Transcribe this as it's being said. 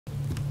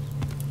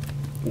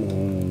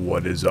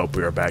What is up?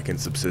 We are back in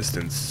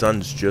Subsistence.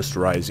 Sun's just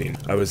rising.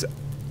 I was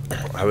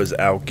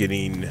out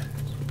getting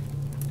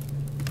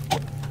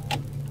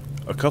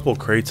a couple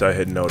crates I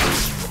had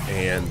noticed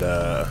and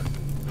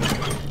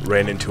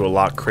ran into a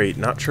locked crate.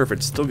 Not sure if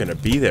it's still gonna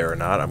be there or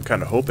not. I'm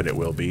kind of hoping it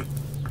will be.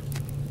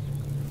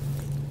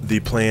 The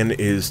plan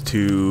is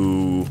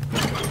to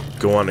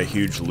go on a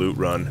huge loot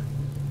run.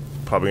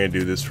 Probably gonna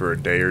do this for a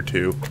day or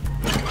two.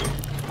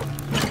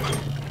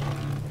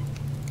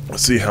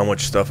 See how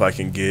much stuff I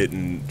can get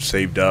and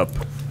saved up.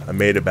 I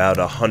made about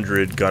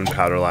 100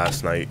 gunpowder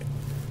last night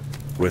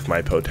with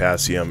my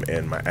potassium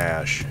and my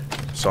ash,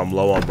 so I'm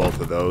low on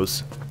both of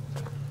those.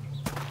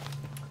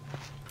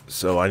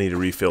 So I need to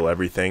refill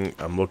everything.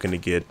 I'm looking to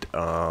get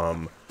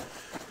gonna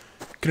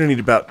need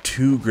about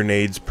 2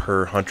 grenades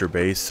per hunter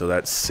base, so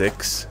that's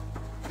 6.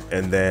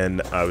 And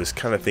then I was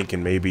kind of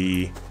thinking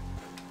maybe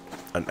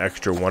an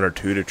extra 1 or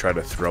 2 to try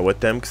to throw at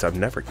them, because I've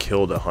never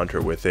killed a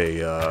hunter with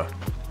a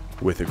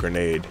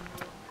grenade.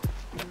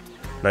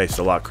 Nice,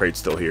 the lock crate's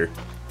still here.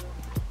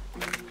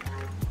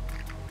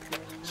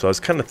 So I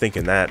was kind of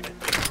thinking that.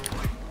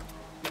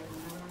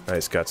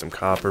 Nice, got some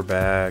copper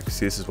back.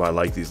 See, this is why I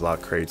like these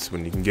lock crates.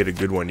 When you can get a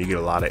good one, you get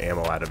a lot of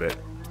ammo out of it.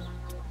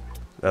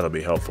 That'll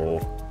be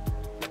helpful.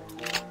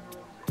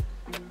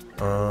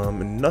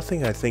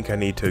 Nothing I think I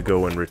need to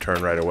go and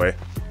return right away.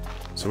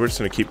 So we're just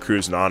going to keep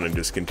cruising on and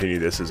just continue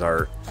this as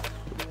our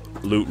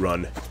loot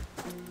run.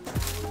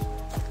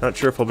 Not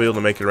sure if I'll be able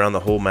to make it around the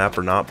whole map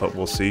or not, but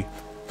we'll see.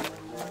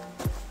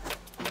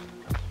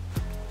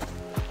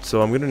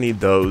 So I'm going to need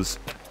those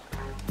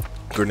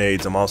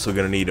grenades. I'm also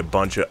going to need a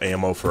bunch of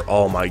ammo for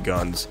all my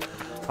guns.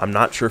 I'm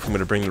not sure if I'm going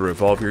to bring the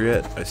revolver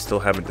yet. I still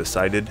haven't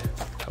decided.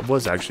 I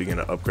was actually going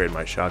to upgrade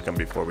my shotgun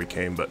before we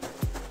came, but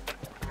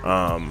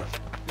I'm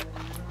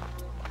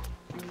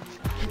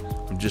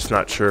just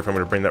not sure if I'm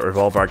going to bring that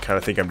revolver. I kind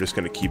of think I'm just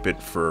going to keep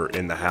it for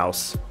in the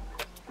house.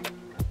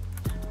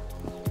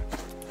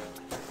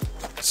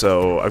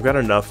 So I've got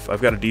enough.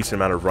 I've got a decent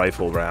amount of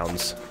rifle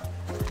rounds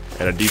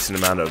and a decent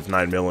amount of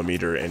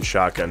 9mm and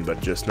shotgun, but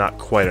just not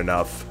quite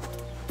enough.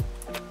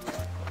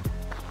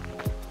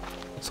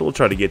 So we'll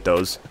try to get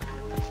those.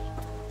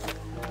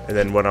 And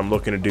then what I'm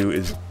looking to do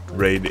is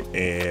raid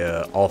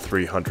all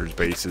 3 hunters'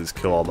 bases,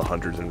 kill all the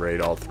hunters and raid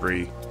all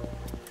 3.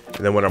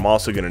 And then what I'm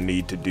also going to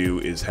need to do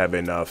is have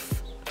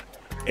enough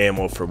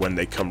ammo for when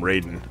they come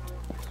raiding.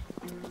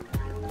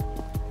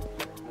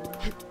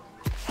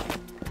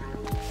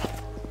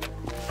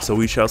 So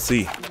we shall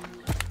see.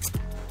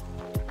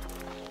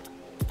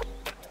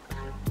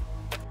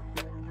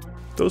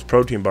 Those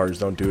protein bars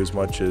don't do as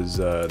much as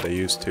they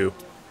used to,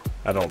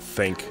 I don't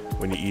think,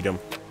 when you eat them.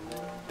 Dude,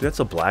 that's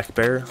a black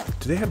bear?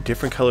 Do they have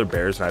different colored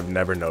bears and I've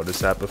never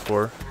noticed that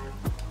before?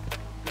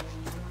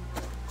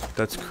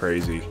 That's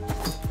crazy.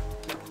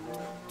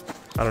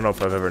 I don't know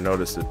if I've ever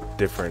noticed a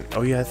different...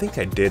 Oh yeah, I think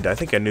I did. I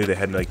think I knew they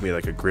had like maybe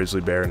like a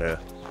grizzly bear and a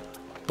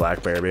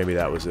black bear. Maybe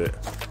that was it.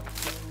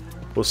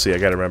 We'll see, I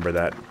gotta remember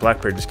that.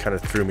 Black bear just kind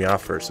of threw me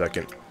off for a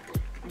second.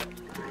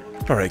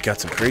 Alright, got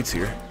some crates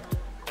here.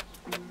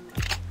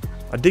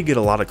 I did get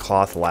a lot of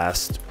cloth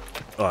last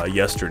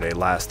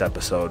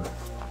episode,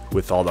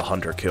 with all the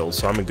hunter kills,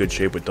 so I'm in good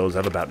shape with those. I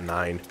have about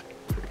 9.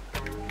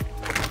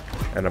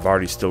 And I've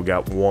already still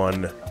got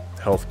 1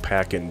 health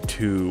pack and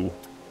 2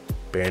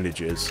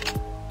 bandages.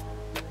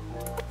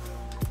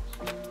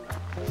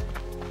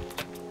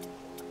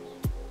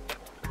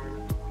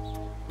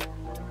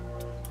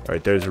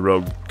 Alright, there's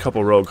a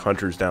couple rogue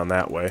hunters down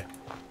that way.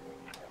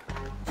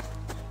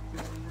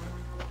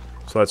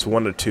 So that's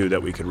 1 to 2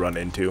 that we could run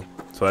into.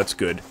 So that's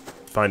good.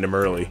 Find them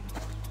early.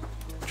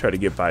 Try to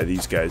get by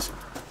these guys.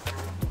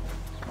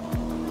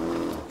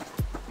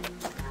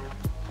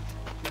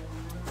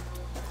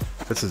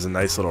 This is a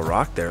nice little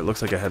rock there. It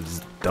looks like I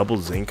have double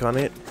zinc on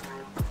it.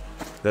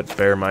 That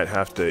bear might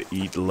have to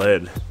eat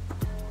lead.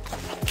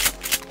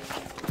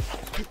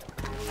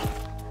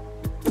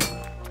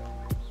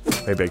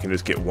 Maybe I can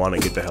just get 1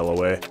 and get the hell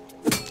away.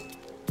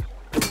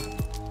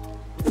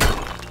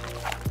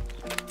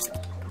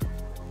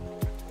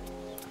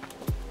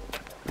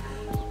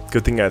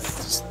 Good thing I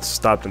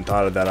stopped and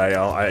thought of that.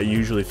 I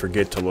usually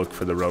forget to look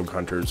for the rogue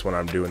hunters when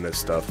I'm doing this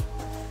stuff.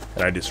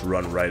 And I just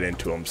run right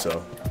into them,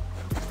 so.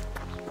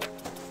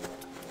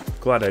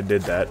 Glad I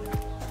did that.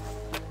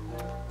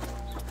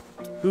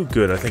 Ooh,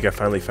 good. I think I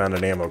finally found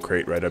an ammo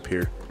crate right up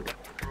here.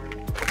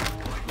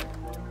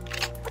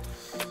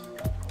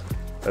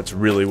 That's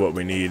really what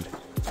we need.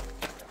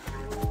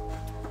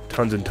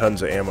 Tons and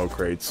tons of ammo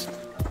crates.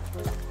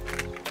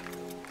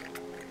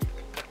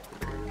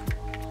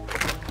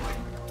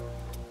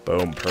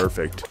 Boom,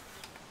 perfect.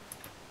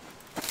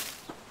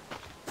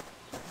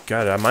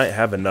 God, I might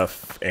have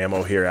enough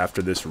ammo here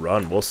after this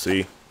run. We'll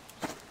see.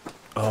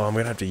 Oh, I'm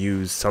gonna have to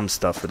use some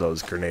stuff for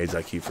those grenades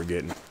I keep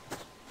forgetting.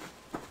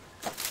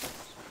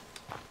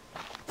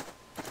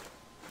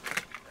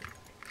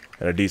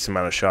 And a decent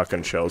amount of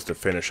shotgun shells to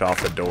finish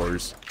off the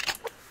doors.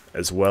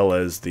 As well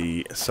as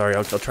the... Sorry,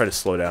 I'll try to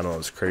slow down on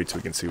those crates so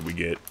we can see what we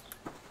get.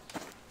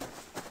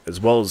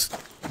 As well as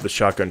the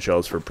shotgun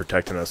shells for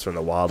protecting us from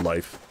the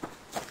wildlife.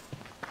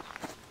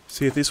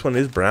 See if this one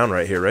is brown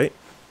right here, right?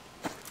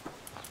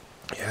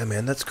 Yeah,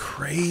 man, that's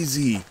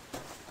crazy.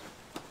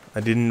 I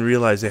didn't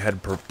realize they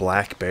had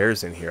black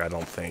bears in here, I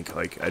don't think.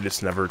 Like, I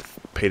just never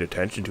paid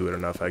attention to it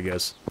enough, I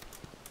guess.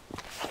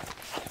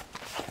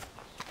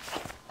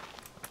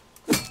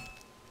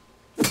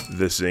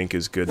 This zinc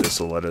is good. This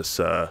will let us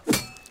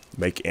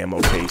make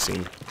ammo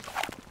casing.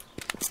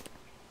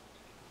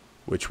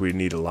 Which we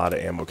need a lot of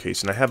ammo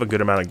casing. I have a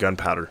good amount of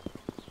gunpowder.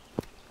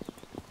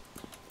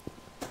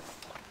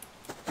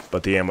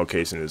 But the ammo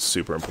casing is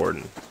super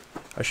important.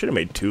 I should have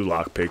made 2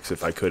 lockpicks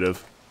if I could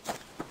have.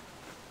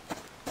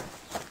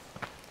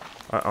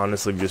 I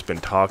honestly have just been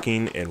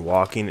talking and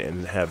walking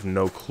and have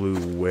no clue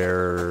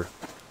where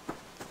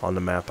on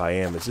the map I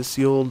am. Is this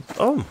the old...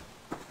 Oh!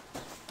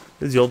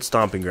 This is the old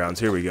stomping grounds.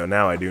 Here we go.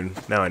 Now I do.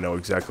 Now I know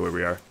exactly where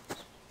we are.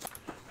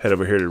 Head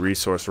over here to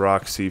Resource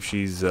Rock, see if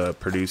she's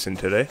producing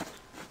today.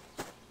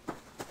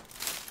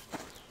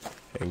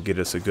 And get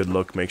us a good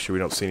look. Make sure we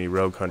don't see any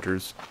rogue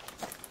hunters.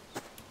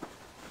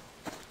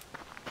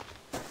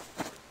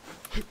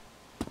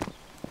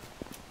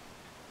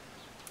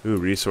 Ooh,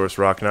 Resource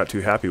Rock not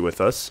too happy with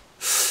us.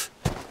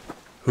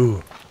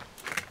 Ooh.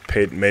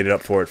 Made it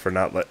up for it for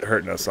not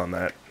hurting us on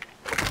that.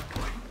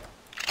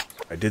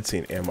 I did see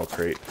an ammo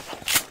crate.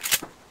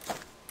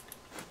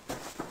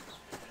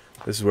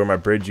 This is where my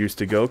bridge used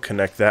to go.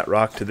 Connect that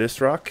rock to this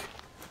rock.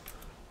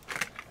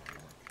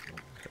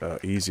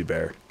 Easy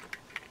bear.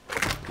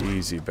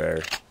 Easy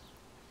bear.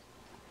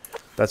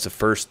 That's the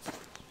first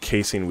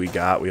casing we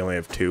got. We only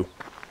have 2.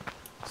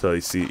 So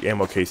you see,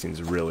 ammo casing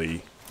is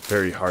really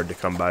very hard to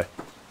come by.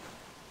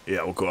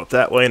 Yeah, we'll go up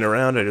that way and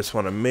around. I just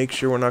want to make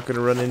sure we're not going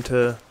to run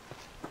into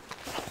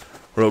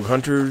rogue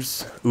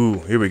hunters.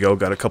 Ooh, here we go.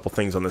 Got a couple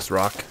things on this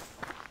rock.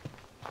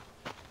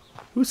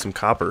 Ooh, some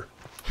copper.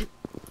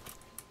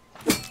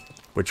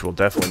 Which we'll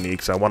definitely need,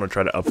 because I want to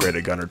try to upgrade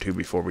a gun or 2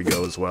 before we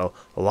go as well.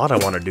 A lot I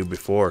want to do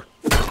before.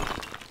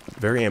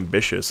 Very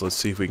ambitious. Let's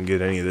see if we can get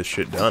any of this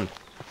shit done.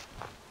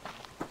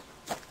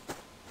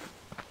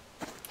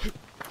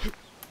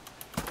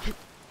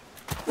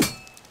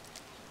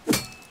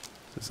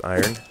 Is this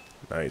iron?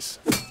 Nice.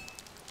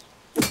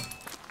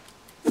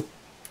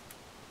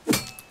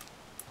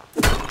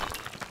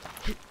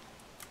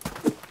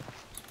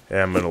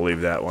 Yeah, I'm going to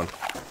leave that one.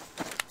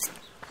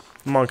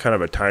 I'm on kind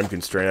of a time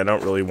constraint. I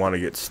don't really want to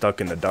get stuck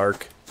in the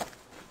dark.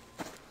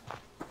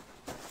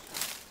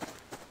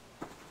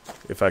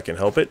 If I can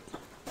help it.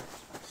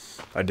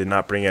 I did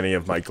not bring any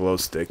of my glow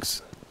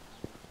sticks.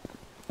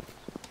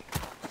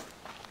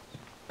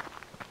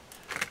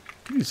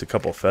 Could use a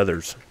couple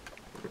feathers.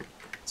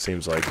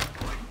 Seems like.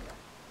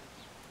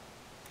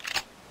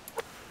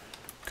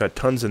 Got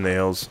tons of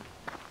nails.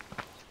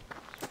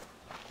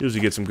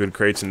 Usually get some good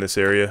crates in this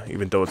area,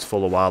 even though it's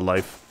full of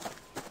wildlife.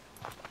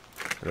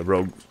 And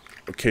a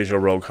occasional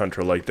rogue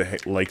hunter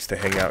likes to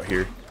hang out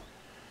here.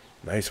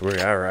 Nice, we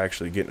are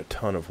actually getting a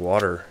ton of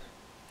water.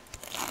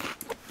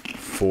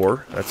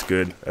 4, that's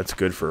good. That's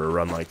good for a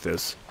run like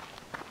this.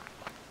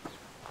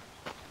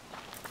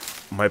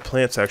 My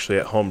plants actually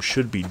at home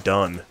should be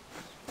done.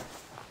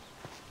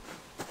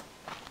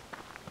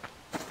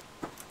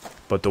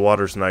 But the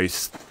water's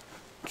nice,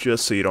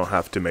 just so you don't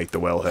have to make the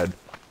wellhead.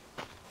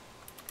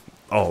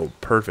 Oh,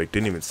 perfect.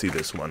 Didn't even see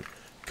this one.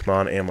 Come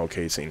on, ammo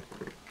casing.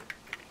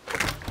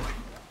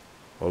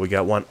 Well, we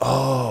got one.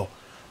 Oh,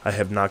 I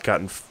have not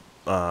gotten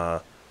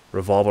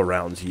revolver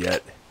rounds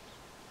yet.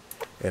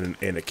 And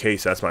in a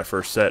case, that's my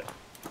first set.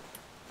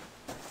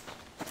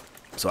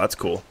 So that's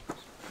cool.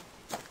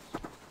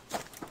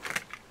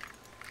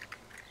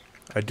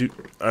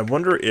 I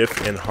wonder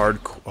if in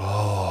hardcore...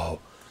 Oh,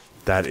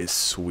 that is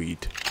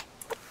sweet.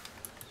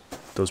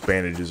 Those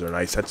bandages are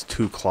nice. That's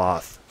 2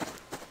 cloth.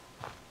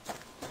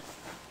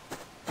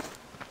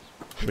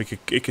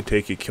 It could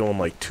take you killing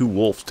like 2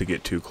 wolves to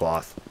get 2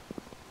 cloth.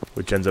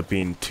 Which ends up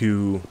being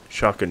 2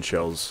 shotgun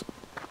shells.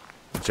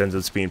 Which ends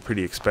up being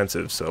pretty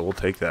expensive, so we'll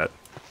take that.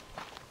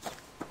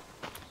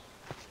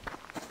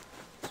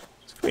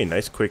 It's going to be a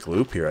nice quick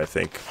loop here, I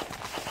think.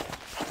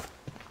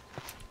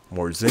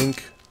 More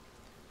zinc.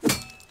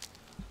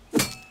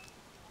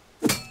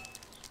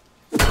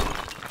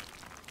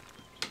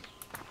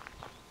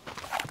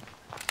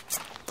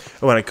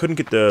 Oh, and I couldn't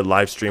get the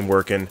live stream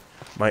working.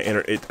 My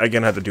internet,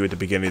 again, I have to do it at the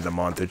beginning of the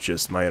month. It's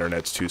just my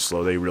internet's too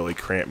slow. They really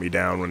cramp me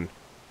down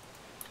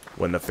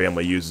when the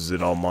family uses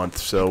it all month.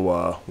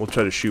 So we'll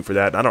try to shoot for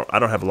that. I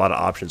don't have a lot of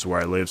options where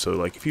I live. So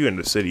like, if you're in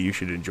the city, you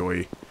should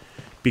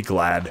be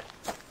glad.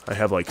 I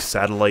have like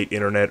satellite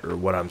internet or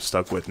what I'm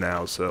stuck with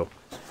now. So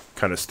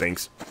kind of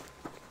stinks.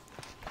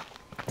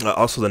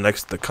 Also,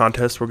 the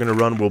contest we're gonna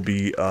run will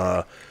be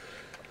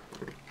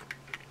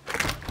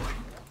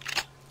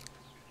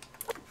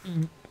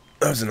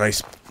that was a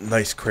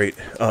nice crate.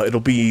 It'll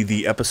be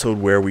the episode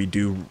where we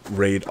do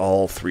raid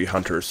all 3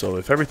 hunters. So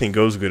if everything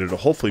goes good, it'll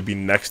hopefully be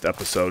next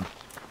episode.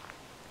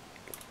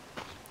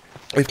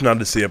 If not,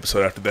 it's the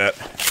episode after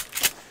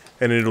that.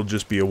 And it'll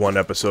just be a 1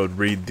 episode.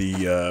 Read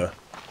the...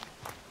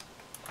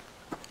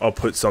 I'll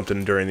put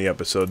something during the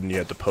episode and you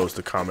have to post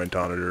a comment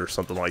on it or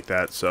something like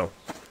that. So,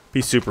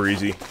 be super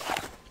easy.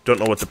 Don't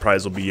know what the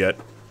prize will be yet.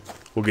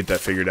 We'll get that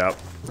figured out.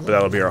 But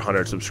that'll be our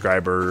 100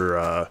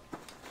 subscriber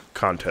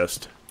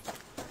contest.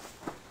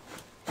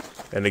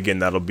 And again,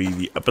 that'll be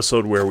the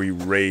episode where we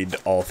raid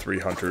all 3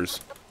 hunters.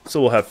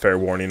 So we'll have fair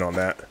warning on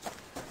that.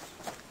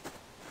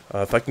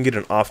 If I can get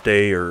an off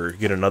day or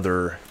get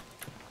another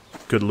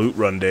good loot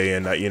run day,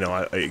 and you know,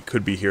 I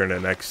could be here in the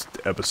next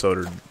episode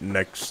or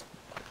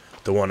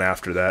the one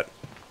after that.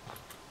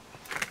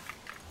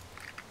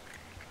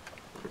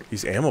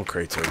 These ammo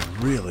crates are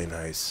really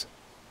nice.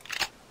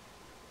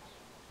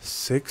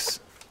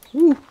 6.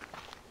 Woo.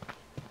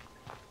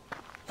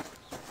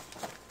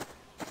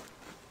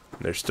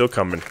 They're still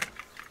coming.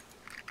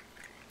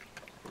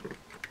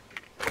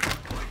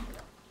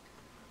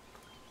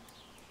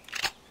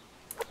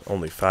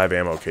 Only 5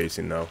 ammo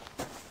casing though.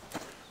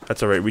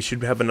 That's alright, we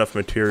should have enough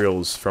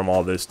materials from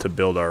all this to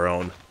build our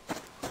own.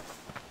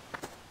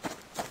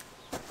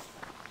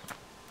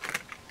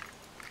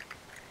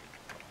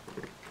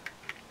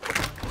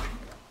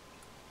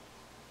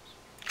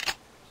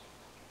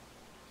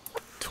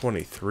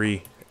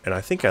 $23, and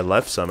I think I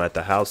left some at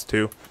the house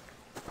too.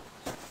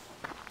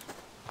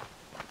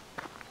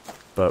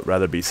 But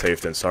rather be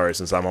safe than sorry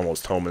since I'm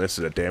almost home and this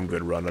is a damn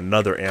good run.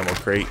 Another ammo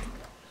crate.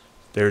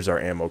 There's our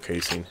ammo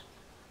casing.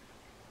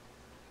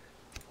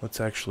 Let's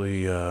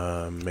actually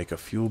make a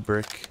fuel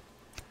brick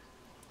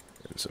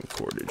and some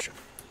cordage.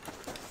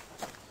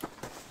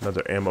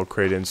 Another ammo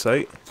crate in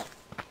sight.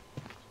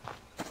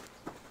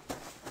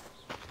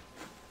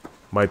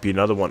 Might be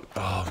another one.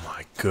 Oh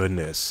my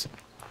goodness.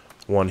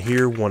 One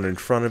here, one in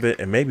front of it,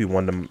 and maybe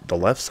one to the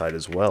left side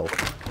as well.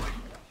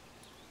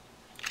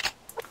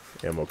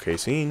 Ammo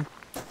casing.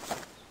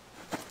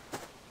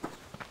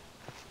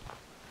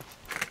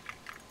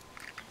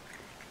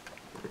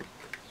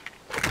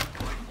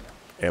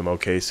 Ammo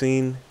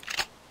casing.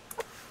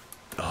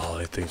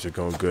 Oh, things are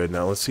going good.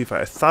 Now let's see if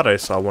I thought I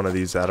saw one of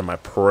these out of my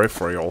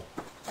peripheral.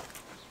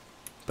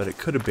 But it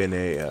could have been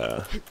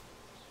a,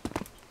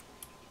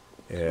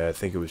 yeah, I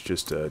think it was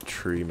just a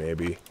tree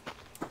maybe.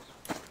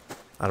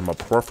 Out of my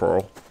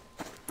peripheral.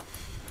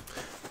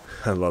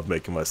 I love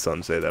making my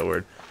son say that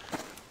word.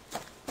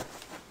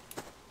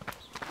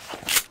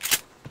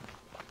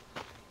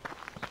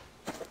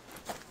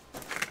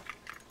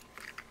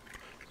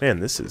 Man,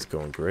 this is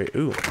going great.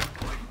 Ooh.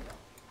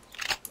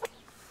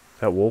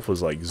 That wolf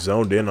was like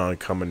zoned in on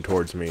coming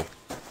towards me.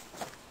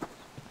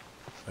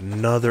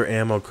 Another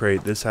ammo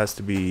crate. This has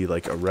to be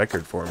like a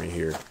record for me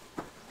here.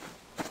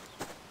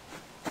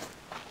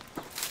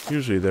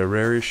 Usually they're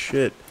rare as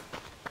shit.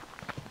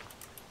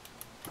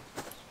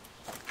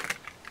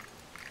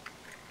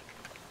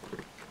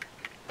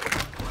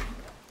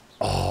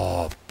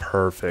 Oh,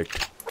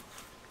 perfect.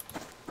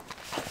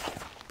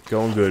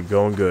 Going good,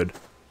 going good.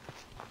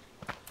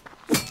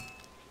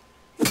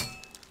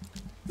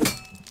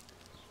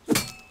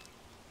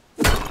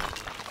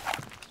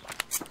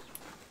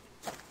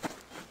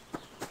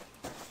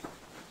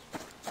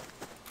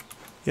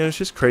 Yeah, it's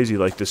just crazy.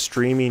 Like the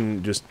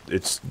streaming, it's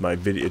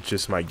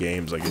just my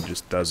games. Like it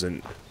just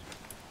doesn't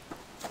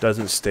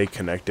stay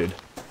connected.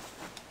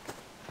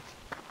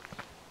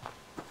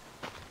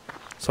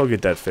 So I'll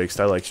get that fixed.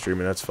 I like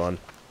streaming. That's fun.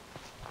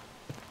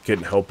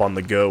 Getting help on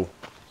the go.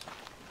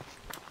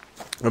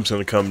 I'm just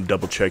gonna come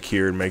double check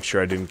here and make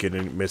sure I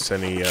didn't miss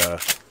any. Well,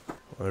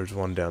 there's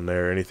one down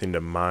there. Anything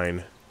to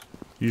mine?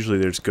 Usually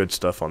there's good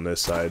stuff on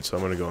this side, so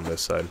I'm gonna go on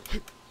this side.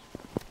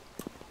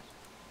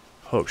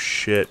 Oh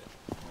shit.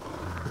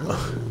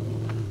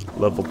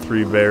 Level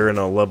 3 bear and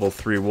a level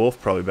 3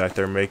 wolf probably back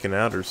there making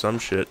out or some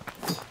shit.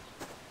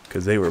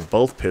 Because they were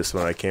both pissed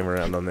when I came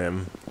around on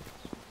them.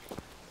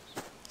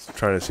 Just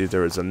trying to see if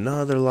there was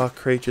another lock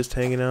crate just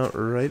hanging out.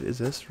 Right, is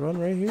this one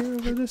right here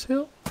over this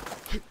hill?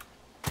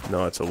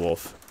 No, it's a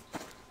wolf.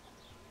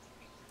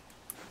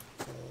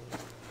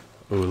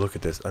 Ooh, look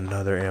at this.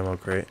 Another ammo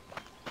crate.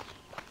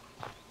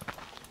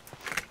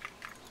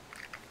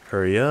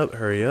 Hurry up,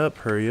 hurry up,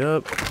 hurry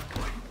up.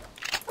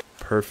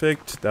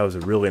 Perfect. That was a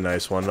really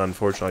nice one.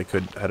 Unfortunately,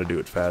 I had to do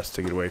it fast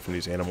to get away from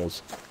these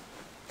animals.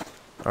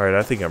 Alright,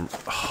 I think I'm...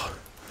 Oh.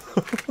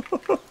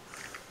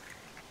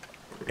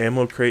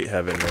 Ammo crate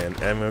heaven,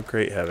 man. Ammo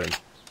crate heaven.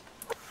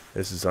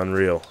 This is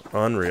unreal.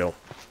 Unreal.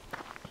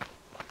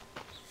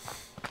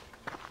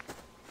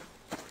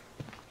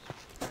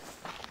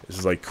 This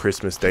is like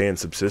Christmas Day in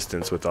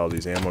Subsistence with all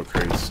these ammo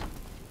crates.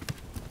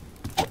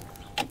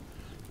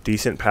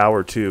 Decent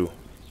power, too.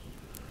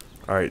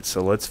 Alright,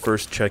 so let's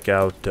first check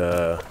out...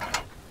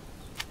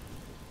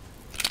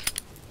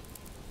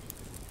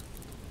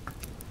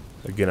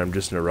 Again, I'm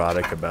just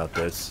neurotic about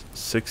this.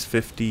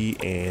 650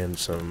 and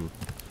some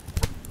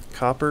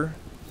copper.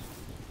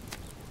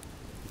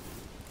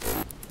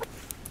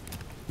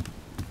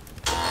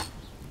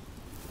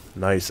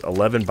 Nice.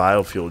 11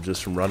 biofuel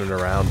just from running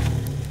around.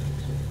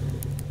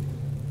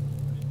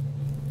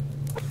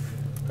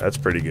 That's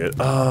pretty good.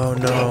 Oh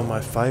no,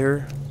 my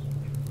fire.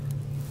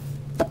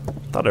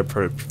 Thought I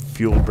put a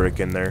fuel brick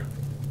in there.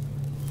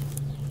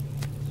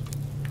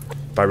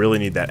 But I really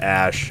need that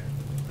ash.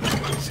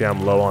 See,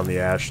 I'm low on the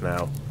ash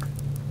now.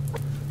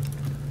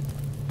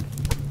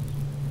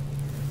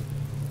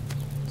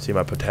 See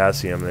my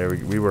potassium there.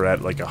 We were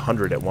at like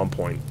 100 at one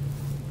point.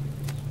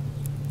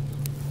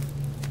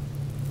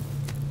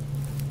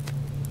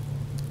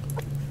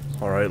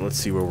 Alright, let's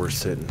see where we're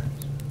sitting.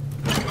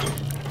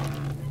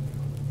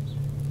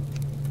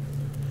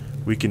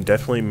 We can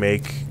definitely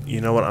make... You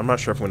know what? I'm not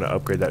sure if I'm going to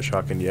upgrade that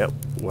shotgun yet.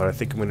 What I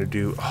think I'm going to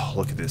do... Oh,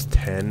 look at this.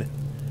 10.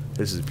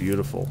 This is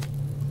beautiful.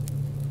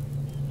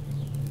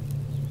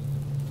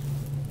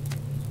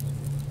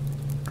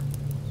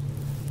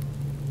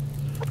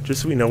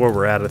 Just so we know where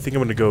we're at, I think I'm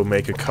going to go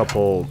make a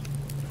couple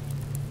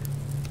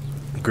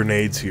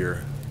grenades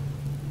here.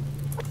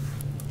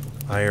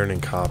 Iron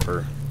and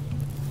copper.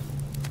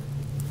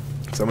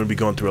 So I'm going to be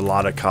going through a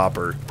lot of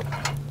copper.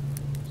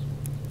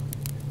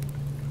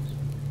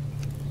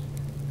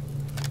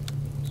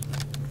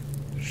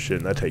 Shit,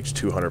 and that takes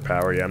 200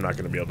 power. Yeah, I'm not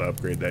going to be able to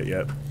upgrade that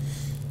yet.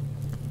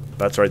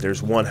 That's right,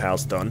 there's one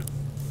house done.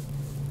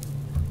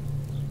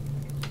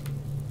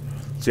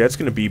 See, that's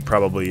going to be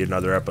probably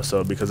another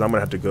episode because I'm going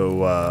to have to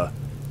go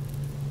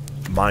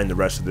mine the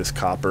rest of this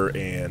copper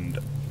and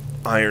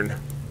iron.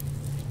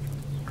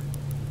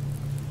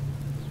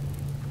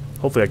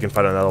 Hopefully I can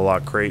find another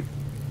lock crate.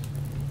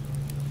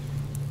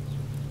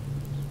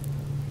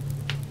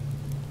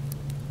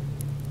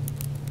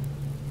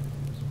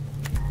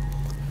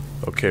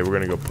 Okay, we're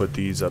going to go put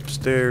these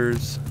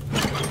upstairs.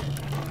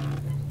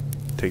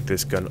 Take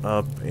this gun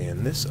up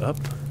and this up.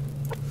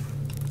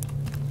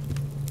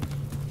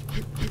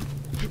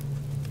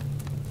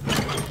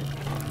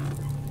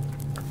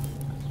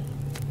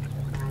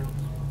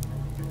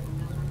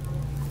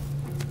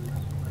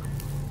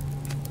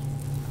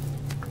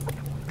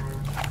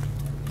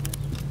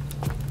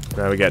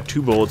 Now we got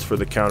 2 bullets for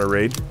the counter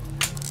raid.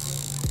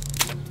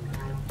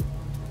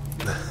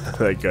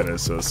 That gun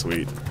is so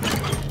sweet.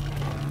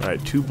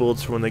 Alright, 2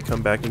 bullets for when they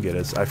come back and get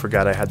us. I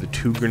forgot I had the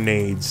 2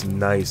 grenades.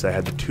 Nice, I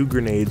had the 2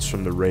 grenades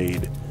from the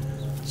raid.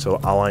 So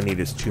all I need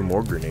is 2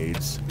 more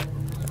grenades.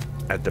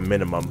 At the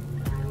minimum.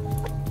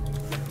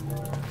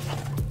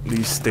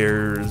 These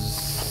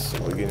stairs...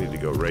 We're gonna need to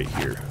go right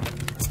here.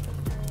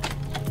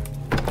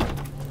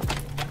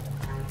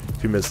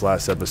 If you missed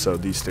last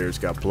episode, these stairs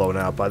got blown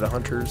out by the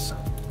hunters.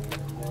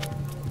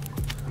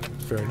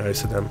 Very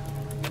nice of them.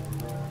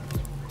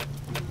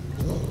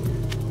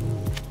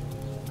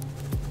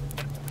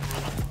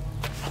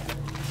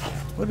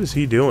 What is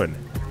he doing?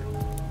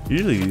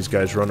 Usually these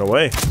guys run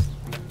away.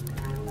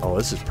 Oh,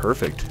 this is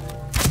perfect.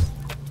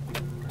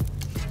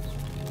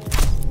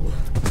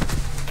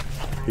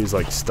 He's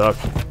like stuck.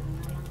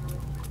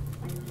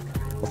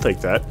 I'll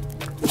take that.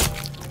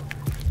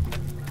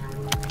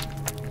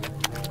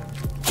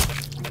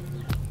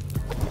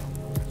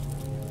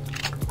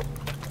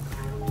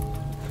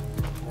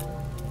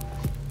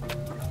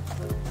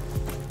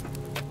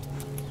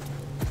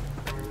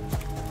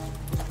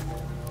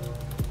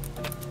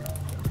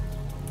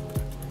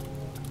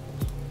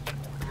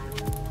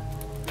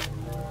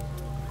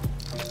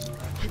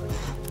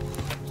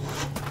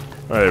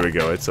 Oh, there we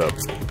go, it's up.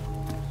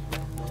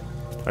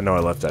 I know I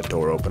left that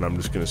door open. I'm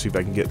just gonna see if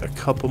I can get a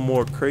couple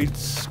more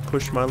crates,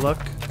 push my luck.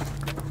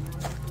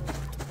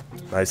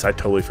 Nice, I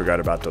totally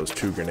forgot about those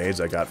 2 grenades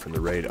I got from the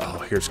raid. Oh,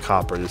 here's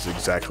copper. This is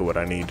exactly what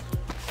I need.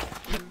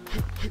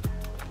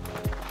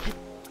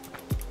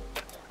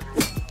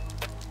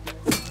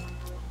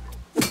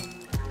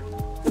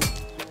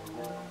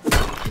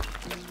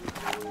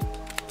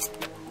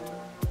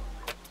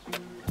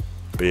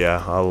 But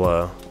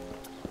yeah,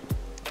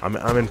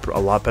 I'm in a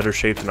lot better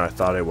shape than I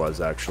thought I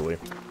was, actually.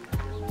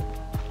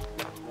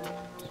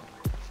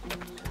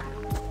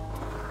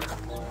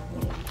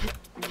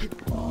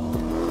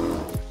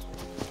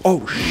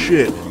 Oh,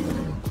 shit!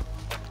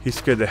 He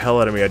scared the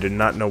hell out of me. I did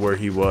not know where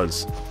he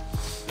was.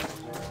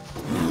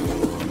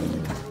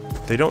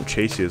 They don't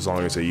chase you as long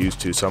as they used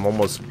to, so I'm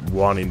almost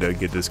wanting to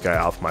get this guy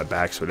off my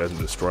back so he doesn't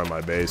destroy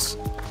my base.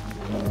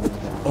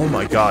 Oh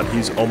my god,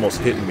 he's almost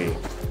hitting me.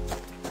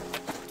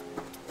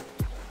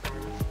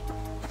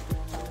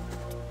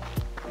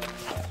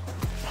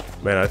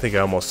 Man, I think I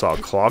almost saw a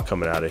claw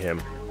coming out of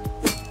him.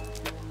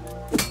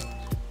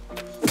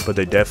 But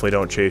they definitely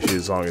don't chase you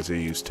as long as they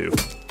used to.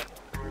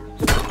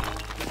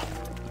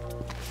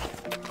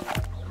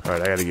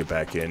 Alright, I gotta get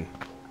back in.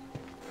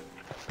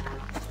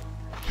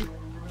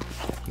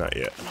 Not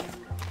yet.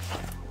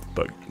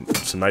 But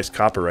some nice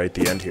copper right at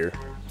the end here.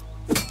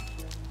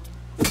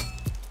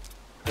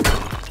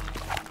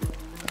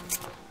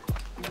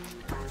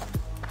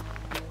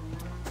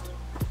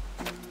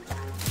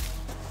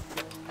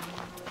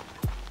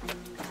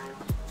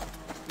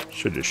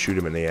 Should just shoot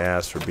him in the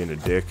ass for being a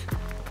dick.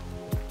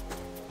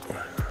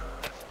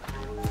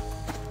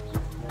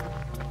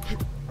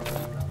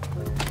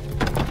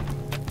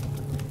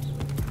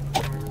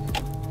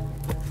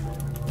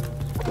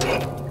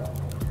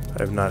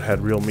 I have not had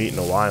real meat in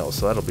a while,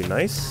 so that'll be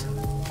nice.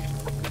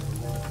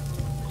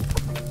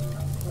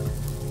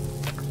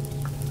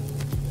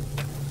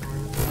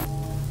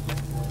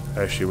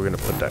 Actually, we're going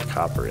to put that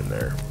copper in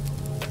there.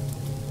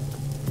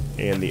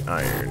 And the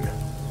iron.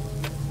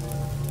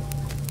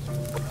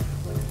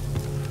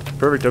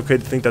 Perfect. Okay, I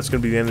think that's going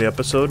to be the end of the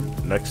episode.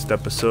 Next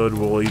episode,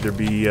 we'll either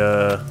be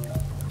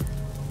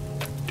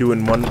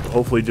doing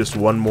hopefully just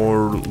one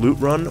more loot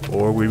run,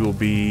 or we will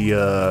be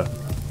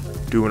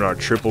doing our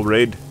triple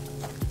raid.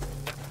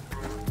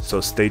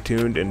 So stay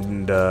tuned,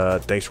 and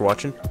thanks for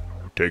watching.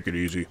 Take it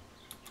easy.